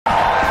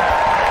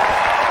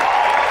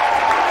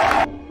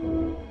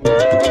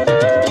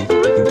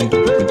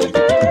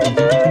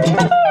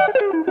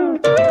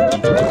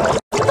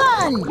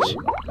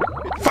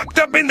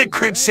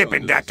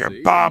sipping, Dr.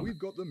 Bob.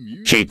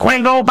 She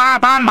quingle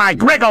bob on my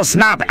griggle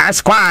snub,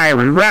 Esquire,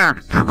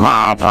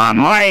 up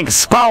on legs,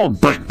 skull,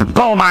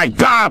 go my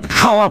gob,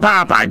 how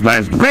about I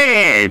was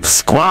babe,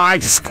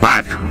 squat,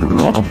 squat.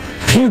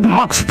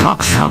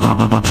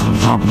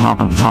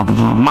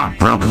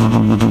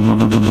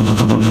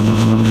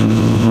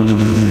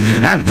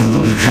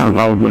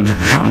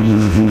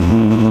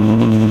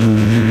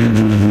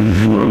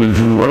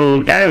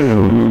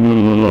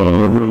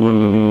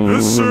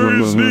 This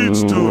series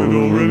needs doing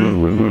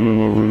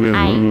already.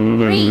 I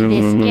agree,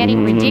 this is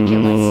getting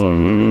ridiculous.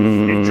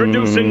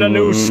 Introducing the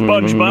new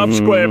SpongeBob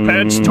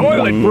SquarePants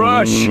toilet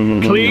brush.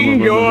 Clean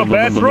your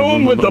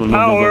bathroom with the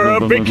power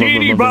of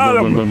Bikini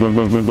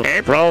Bottom.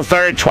 April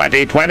 3rd,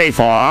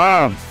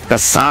 2024. The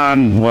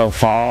sun will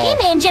fall.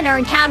 Game engine or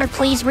encounter,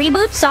 please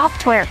reboot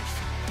software.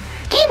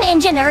 Game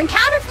engine or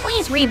encounter,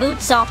 please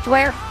reboot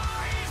software.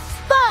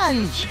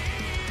 Sponge!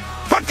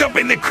 Fucked up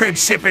in the crib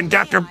sipping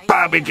Dr.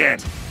 Bob again.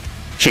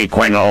 She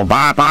quingle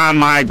bob on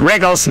my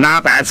griggle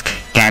snub, ask,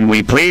 can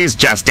we please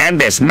just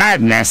end this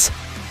madness?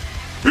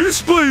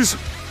 Peace, please.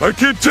 I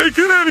can't take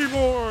it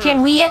anymore.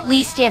 Can we at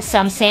least have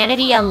some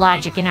sanity and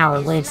logic in our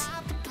lives?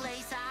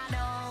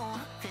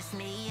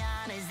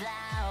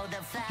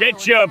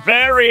 Get your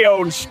very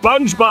own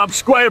SpongeBob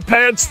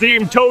SquarePants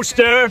themed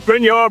toaster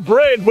and your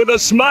bread with a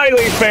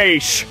smiley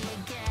face.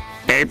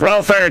 April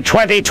 3rd,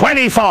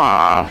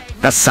 2024.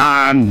 The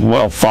sun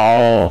will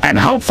fall and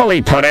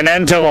hopefully put an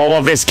end to all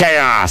of this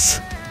chaos.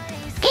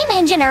 Game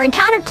engine or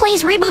encounter,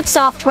 please reboot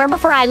software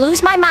before I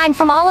lose my mind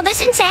from all of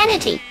this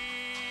insanity.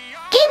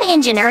 Game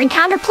engine or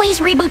encounter, please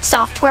reboot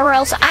software or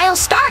else I'll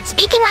start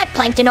speaking like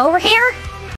Plankton over here.